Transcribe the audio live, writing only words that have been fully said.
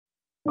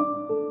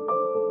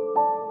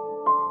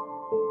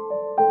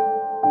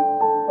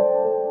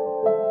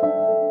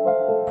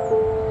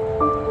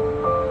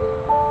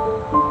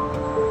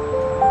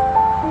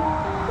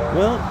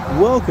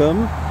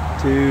welcome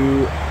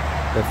to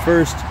the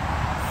first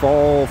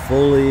fall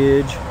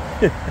foliage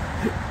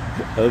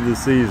of the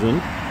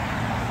season.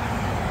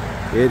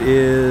 It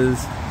is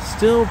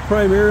still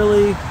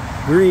primarily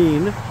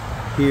green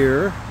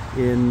here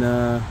in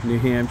New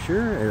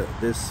Hampshire at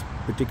this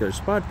particular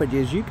spot, but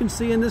as you can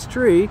see in this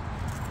tree,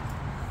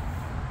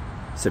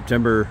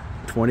 September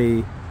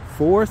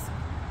 24th,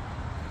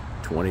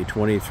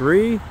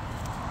 2023,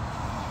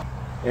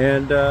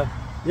 and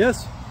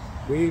yes,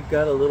 we've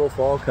got a little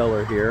fall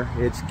color here.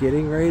 It's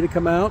getting ready to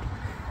come out.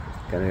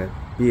 It's gonna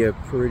be a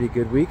pretty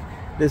good week.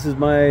 This is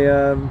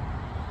my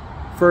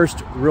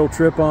first real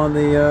trip on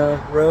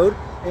the road,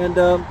 and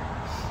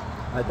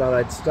I thought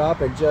I'd stop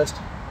and just,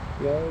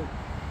 you know,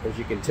 as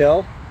you can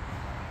tell,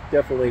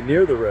 definitely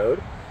near the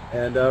road,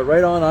 and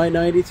right on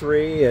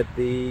I-93 at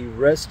the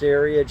rest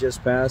area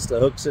just past the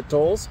Hooksett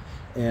tolls.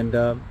 And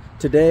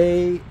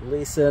today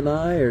Lisa and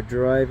I are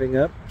driving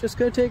up, just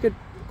gonna take a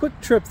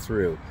quick trip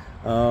through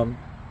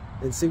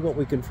and see what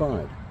we can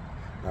find.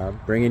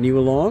 Bringing you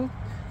along.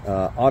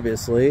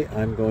 Obviously,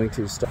 I'm going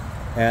to stop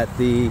at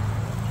the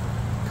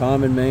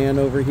Common Man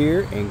over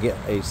here and get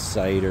a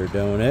cider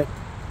donut.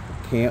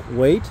 Can't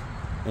wait.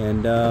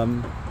 And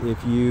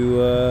if you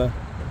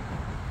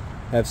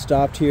have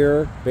stopped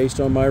here based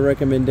on my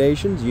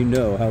recommendations, you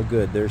know how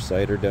good their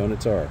cider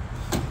donuts are.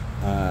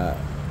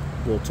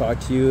 We'll talk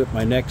to you at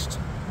my next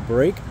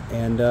break,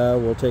 and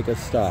we'll take a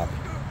stop.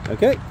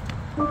 Okay?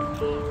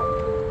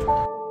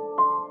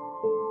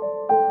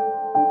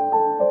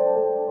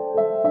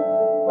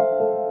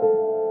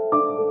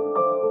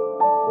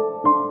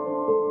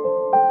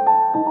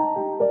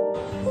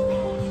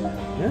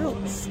 Well,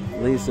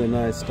 Lisa and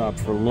I stopped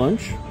for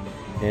lunch,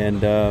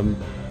 and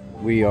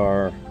we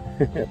are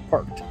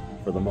parked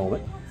for the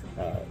moment.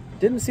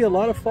 Didn't see a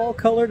lot of fall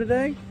color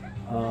today.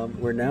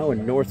 We're now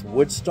in North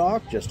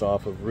Woodstock, just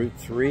off of Route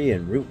 3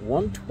 and Route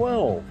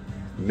 112.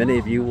 Many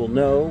of you will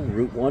know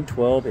Route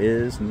 112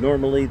 is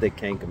normally the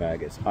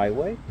Kankamagus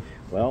Highway.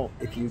 Well,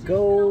 if you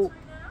go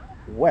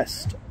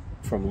west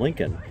from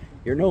Lincoln,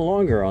 you're no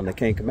longer on the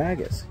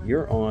Kankamagus.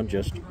 You're on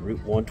just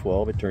Route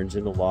 112. It turns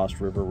into Lost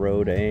River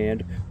Road,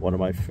 and one of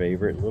my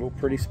favorite little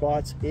pretty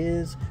spots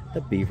is the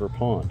Beaver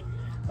Pond.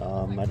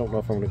 I don't know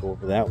if I'm going to go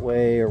over that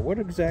way or what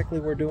exactly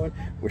we're doing.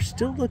 We're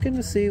still looking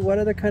to see what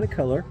other kind of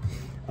color.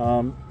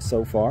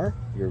 So far,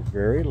 you're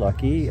very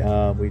lucky.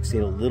 We've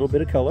seen a little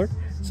bit of color.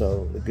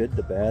 So the good,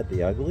 the bad,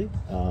 the ugly.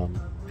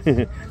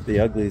 The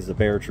ugly is the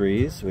bare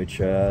trees, which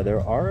there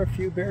are a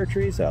few bare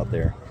trees out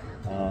there.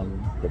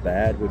 The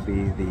bad would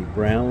be the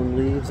brown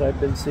leaves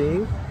I've been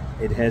seeing.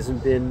 It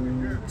hasn't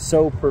been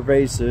so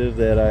pervasive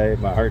that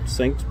my heart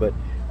sinks, but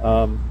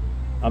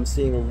I'm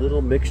seeing a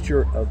little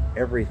mixture of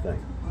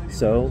everything.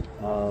 So,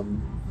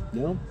 you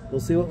know, we'll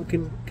see what we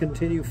can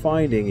continue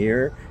finding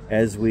here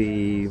as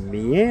we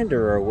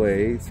meander our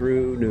way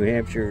through New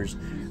Hampshire's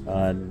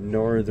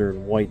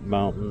northern White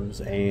Mountains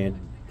and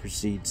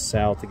proceed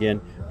south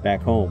again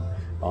back home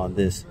on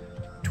this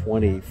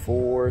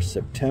 24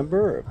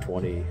 September of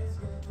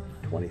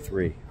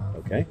 2023.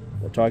 Okay,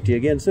 we'll talk to you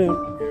again soon.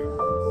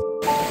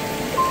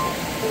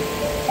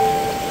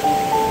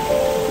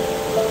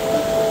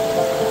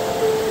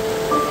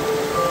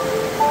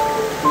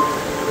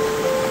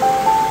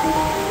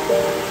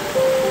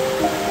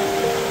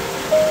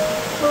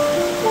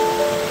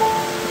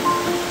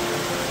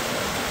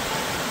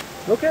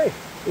 Okay,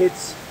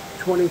 it's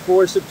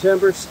 24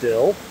 September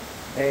still,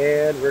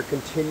 and we're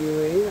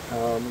continuing.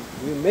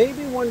 You may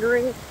be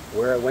wondering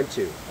where I went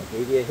to. I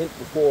gave you a hint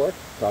before,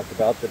 talked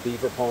about the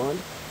Beaver Pond,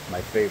 my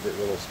favorite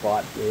little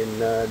spot in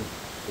the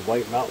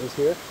White Mountains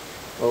here,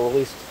 or at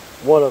least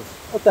one of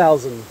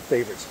 1,000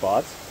 favorite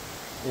spots.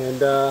 And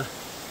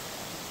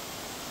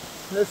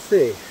let's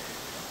see.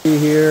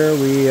 Here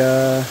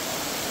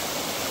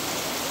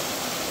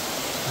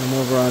I'm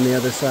over on the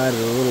other side of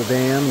the little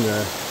dam,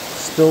 the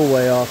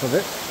spillway off of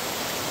it.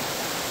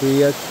 See,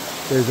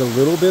 there's a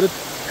little bit of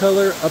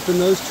color up in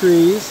those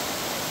trees.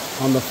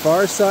 On the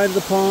far side of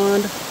the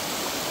pond,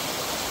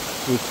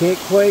 you can't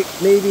quite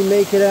maybe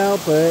make it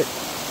out, but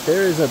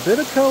there is a bit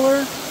of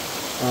color.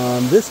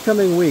 This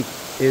coming week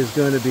is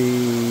going to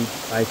be,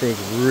 I think,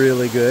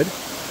 really good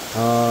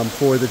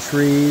for the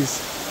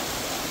trees.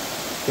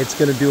 It's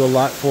going to do a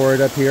lot for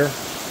it up here,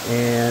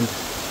 and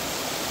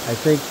I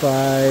think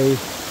by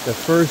the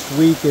first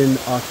week in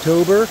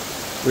October,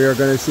 we are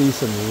going to see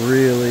some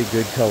really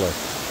good color.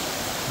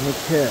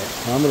 Okay,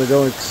 I'm going to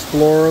go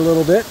explore a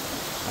little bit.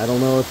 I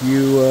don't know if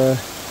you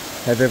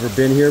have ever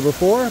been here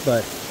before,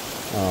 but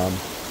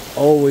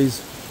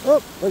always,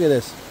 oh, look at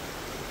this.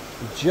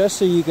 Just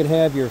so you can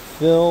have your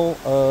fill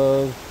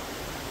of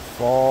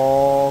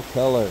fall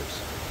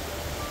colors.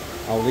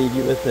 I'll leave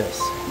you with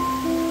this.